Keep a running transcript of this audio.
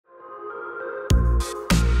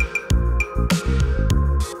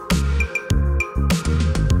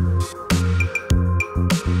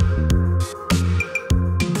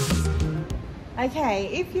Okay,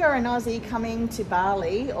 if you're an Aussie coming to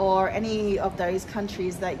Bali or any of those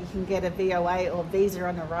countries that you can get a VOA or visa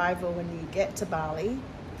on arrival when you get to Bali,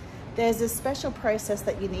 there's a special process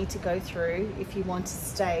that you need to go through if you want to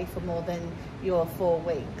stay for more than your 4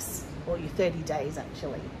 weeks, or your 30 days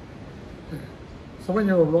actually. Yeah. So when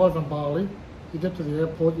you arrive in Bali, you get to the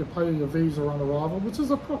airport, you pay your visa on arrival, which is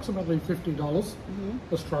approximately $50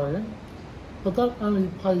 Australian, but that only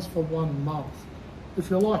pays for 1 month. If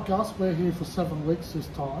you're like us, we're here for 7 weeks this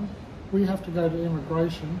time, we have to go to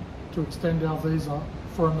immigration to extend our visa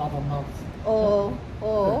for another month. Or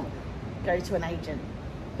go to an agent.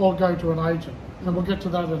 Or go to an agent. And we'll get to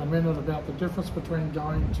that in a minute about the difference between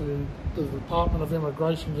going to the Department of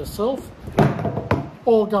Immigration yourself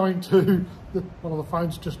or going to, one of the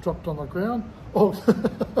phones just dropped on the ground, or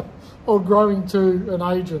going to an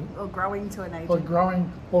agent. Or going to an agent.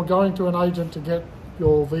 Or going to an agent to get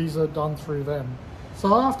your visa done through them.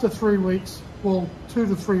 So after 3 weeks, well, 2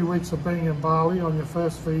 to 3 weeks of being in Bali on your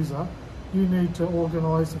first visa, you need to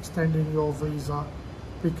organise extending your visa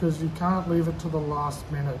because you can't leave it to the last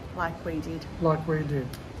minute. Like we did. Like we did.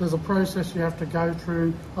 There's a process you have to go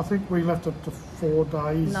through. I think we left it to 4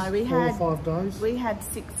 days. No, we 4 had, or 5 days. We had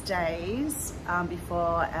 6 days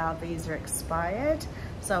before our visa expired.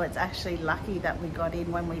 So it's actually lucky that we got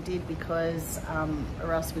in when we did, because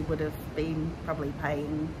or else we would have been probably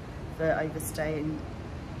paying for overstay and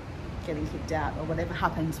getting kicked out or whatever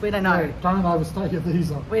happens. We don't know. No, don't overstay your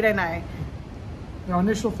visa. We don't know. Our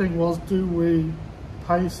initial thing was, do we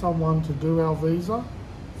pay someone to do our visa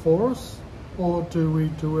for us, or do we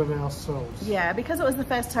do it ourselves? Yeah, because it was the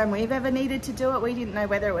first time we've ever needed to do it, we didn't know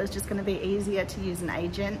whether it was just going to be easier to use an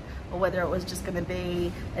agent or whether it was just going to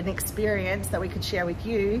be an experience that we could share with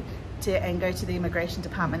you and go to the immigration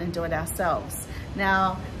department and do it ourselves.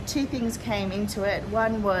 Now, 2 things came into it.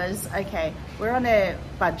 One was, okay, we're on a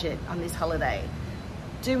budget on this holiday.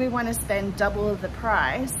 Do we want to spend double the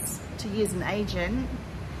price to use an agent,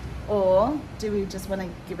 or do we just want to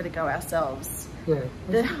give it a go ourselves? Yeah,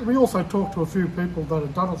 we also talked to a few people that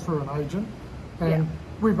had done it through an agent, and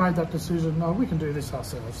we made that decision, no, we can do this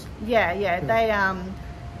ourselves. Yeah. They,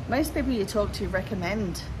 most people you talk to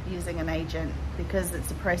recommend using an agent because it's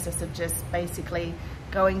a process of just basically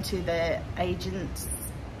going to the agent's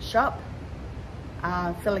shop,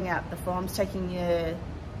 filling out the forms, taking your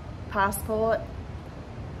passport,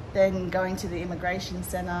 then going to the immigration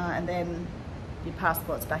centre, and then your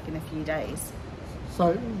passport's back in a few days.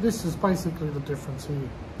 So this is basically the difference here.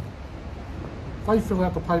 They fill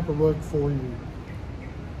out the paperwork for you.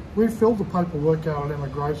 We fill the paperwork out at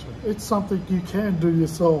immigration. It's something you can do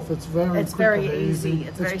yourself. It's very easy.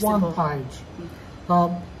 It's very simple. 1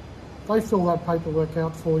 page. They fill that paperwork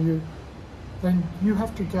out for you. Then you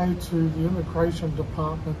have to go to the immigration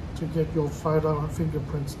department to get your photo and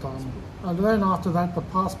fingerprints done. And then after that, the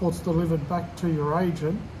passport's delivered back to your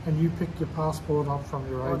agent, and you pick your passport up from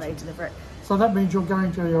your agent. Or they deliver it. So that means you're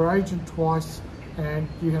going to your agent twice, and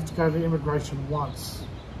you have to go to immigration once.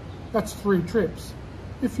 That's 3 trips.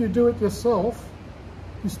 If you do it yourself,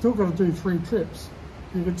 you still got to do 3 trips.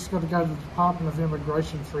 You just got to go to the Department of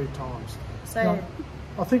Immigration 3 times. So now,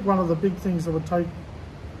 I think one of the big things that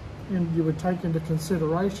you would take into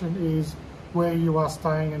consideration is where you are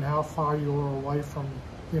staying and how far you're away from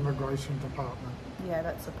the immigration department. Yeah,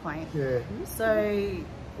 that's the point. Yeah. So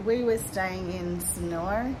we were staying in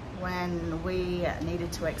Sanur when we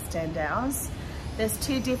needed to extend ours. There's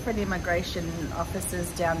 2 different immigration offices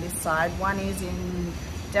down this side. One is in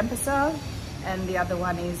Denpasar and the other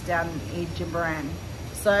one is down in Jimbaran.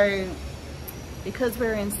 So because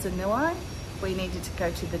we're in Sanur, we needed to go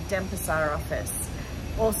to the Denpasar office.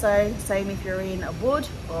 Also, same if you're in Ubud,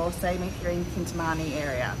 or same if you're in Kintamani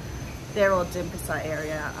area. They're all Denpasar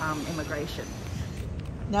area immigration.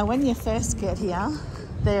 Now when you first get here,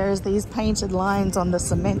 there's these painted lines on the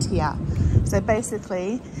cement here. So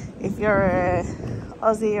basically, if you're an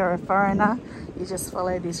Aussie or a foreigner, you just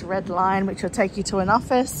follow this red line, which will take you to an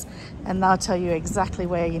office, and they'll tell you exactly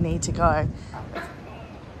where you need to go.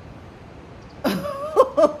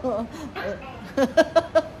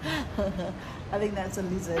 I think that's a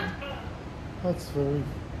lizard. That's very...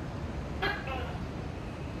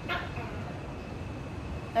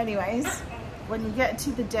 Anyways, when you get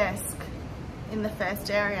to the desk in the first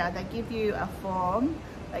area, they give you a form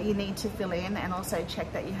that you need to fill in, and also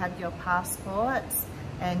check that you have your passports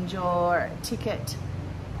and your ticket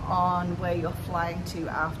on where you're flying to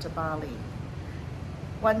after Bali.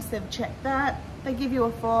 Once they've checked that, they give you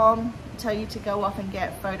a form, tell you to go off and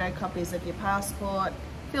get photocopies of your passport,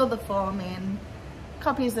 fill the form in,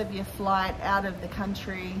 copies of your flight out of the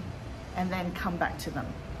country, and then come back to them.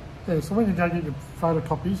 Yeah, so when you go get your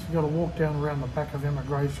photocopies, you've got to walk down around the back of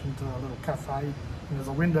immigration to a little cafe, and there's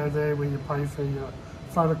a window there where you pay for your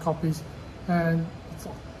photocopies, and I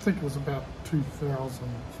think it was about 20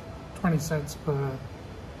 cents per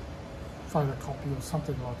photocopy or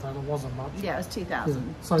something like that. It wasn't much. Yeah, it was 2,000, Yeah.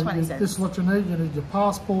 So 20 cents. this is what you need. You need your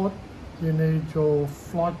passport, you need your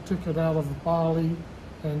flight ticket out of Bali,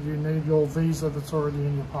 and you need your visa that's already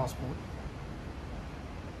in your passport.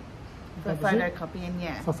 For photocopying,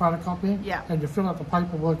 yeah. For photocopying? Yeah. And you fill out the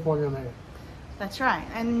paperwork while you're there. That's right.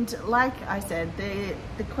 And like I said, the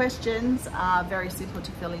questions are very simple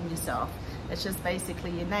to fill in yourself. It's just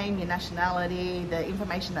basically your name, your nationality, the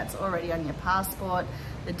information that's already on your passport,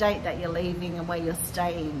 the date that you're leaving, and where you're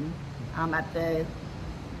staying while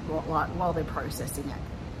they're processing it.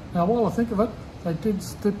 Now, while I think of it, they did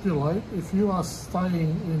stipulate if you are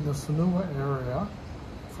staying in the Sanua area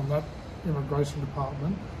from that immigration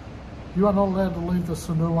department, you are not allowed to leave the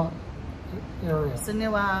Sanua area.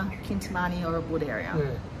 Sanua, Kintamani or Ubud area.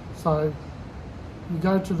 Yeah. So you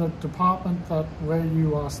go to the department where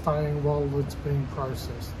you are staying while it's being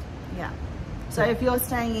processed. Yeah. So if you're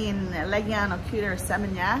staying in Legian or Kuta or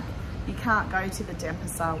Seminyak, you can't go to the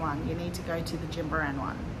Denpasar one. You need to go to the Jimbaran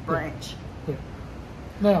one branch. Yeah.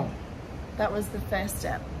 Now, that was the first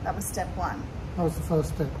step. That was step one. That was the first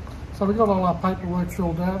step. So we got all our paperwork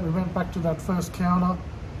filled out. We went back to that first counter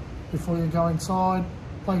before you go inside.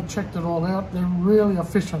 They checked it all out. They're really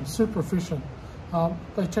efficient, super efficient.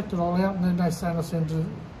 They checked it all out and then they sent us into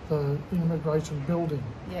the immigration building.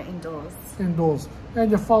 Yeah, indoors. Indoors.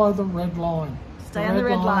 And you follow the red line. Stay on the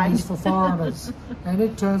red line. Is for foreigners. And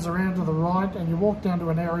it turns around to the right and you walk down to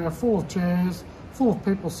an area full of chairs, full of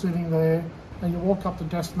people sitting there, and you walk up to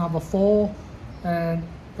desk number 4 and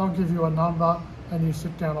they'll give you a number and you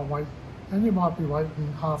sit down and wait. And you might be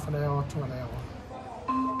waiting half an hour to an hour.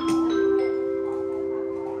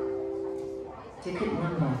 Ticket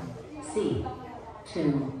number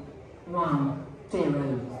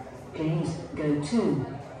C210. Please go to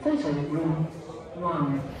photo room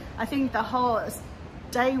 1. I think the whole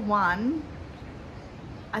day one,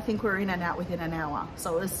 I think we were in and out within an hour.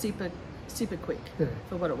 So it was super quick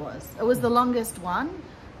for what it was. It was the longest one,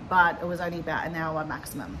 but it was only about an hour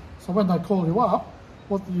maximum. So when they call you up,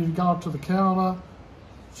 you go up to the counter,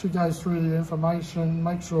 she goes through the information,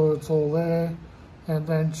 make sure it's all there, and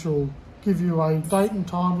then she'll give you a date and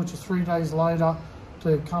time, which is 3 days later,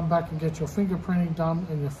 to come back and get your fingerprinting done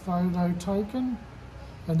and your photo taken.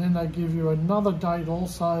 And then they give you another date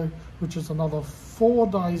also, which is another 4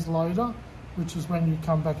 days later, which is when you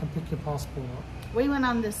come back and pick your passport up. We went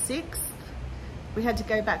on the 6th. We had to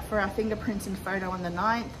go back for our fingerprints and photo on the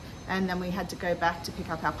 9th, and then we had to go back to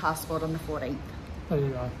pick up our passport on the 14th. There you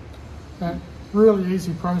go. And really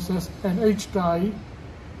easy process, and each day,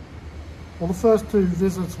 well, the first 2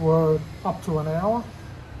 visits were up to an hour.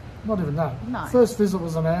 Not even that. No. First visit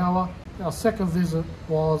was an hour. Our second visit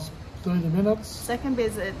was 30 minutes. Second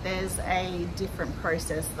visit, there's a different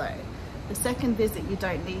process though. The second visit, you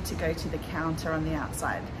don't need to go to the counter on the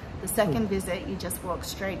outside. The second visit, you just walk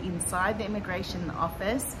straight inside the immigration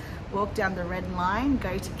office, walk down the red line,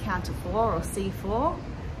 go to counter 4 or C4,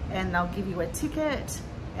 and they'll give you a ticket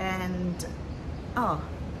and,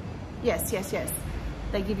 yes.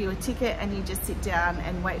 They give you a ticket and you just sit down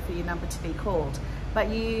and wait for your number to be called. But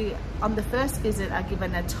you, on the first visit, are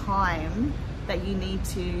given a time that you need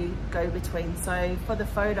to go between. So for the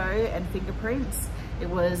photo and fingerprints, it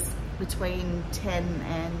was between 10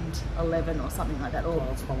 and 11 or something like that. Or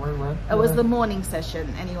that's what we went. It was the morning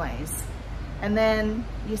session anyways. And then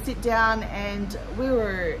you sit down, and we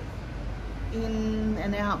were in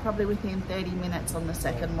and out probably within 30 minutes on the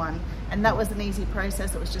second one. And that was an easy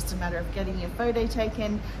process. It was just a matter of getting your photo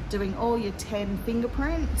taken, doing all your 10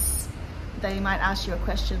 fingerprints. They might ask you a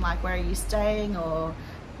question like, where are you staying, or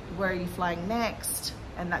where are you flying next?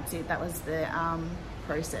 And that's it. That was the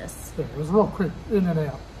process. Yeah, it was real quick, in and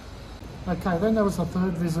out. Okay, then there was the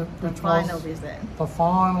third visit, which was the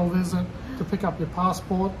final visit to pick up your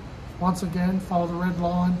passport. Once again, follow the red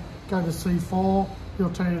line, go to C4. He'll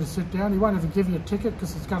tell you to sit down. He won't even give you a ticket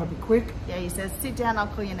because it's going to be quick. Yeah, he says, sit down, I'll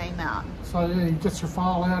call your name out. So yeah, he gets your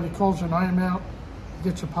file out, he calls your name out,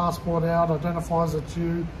 gets your passport out, identifies it's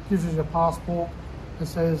you, gives you your passport, and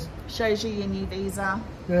says... Shows you your new visa.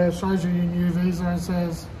 Yeah, shows you your new visa and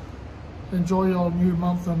says, enjoy your new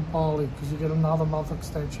month in Bali, because you get another month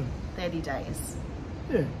extension. 30 days.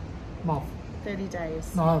 Yeah, month. 30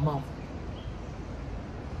 days. No, month.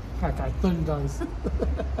 Okay, 30 days.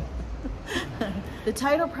 The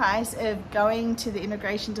total price of going to the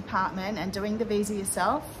immigration department and doing the visa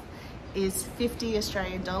yourself is 50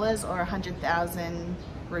 Australian dollars or 100,000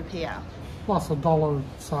 rupiah. Plus $1,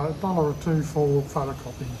 so $1 or $2 for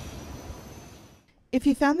photocopying. If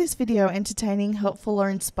you found this video entertaining, helpful or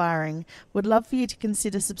inspiring, would love for you to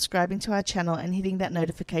consider subscribing to our channel and hitting that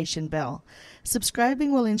notification bell.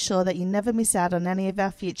 Subscribing will ensure that you never miss out on any of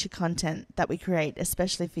our future content that we create,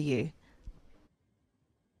 especially for you.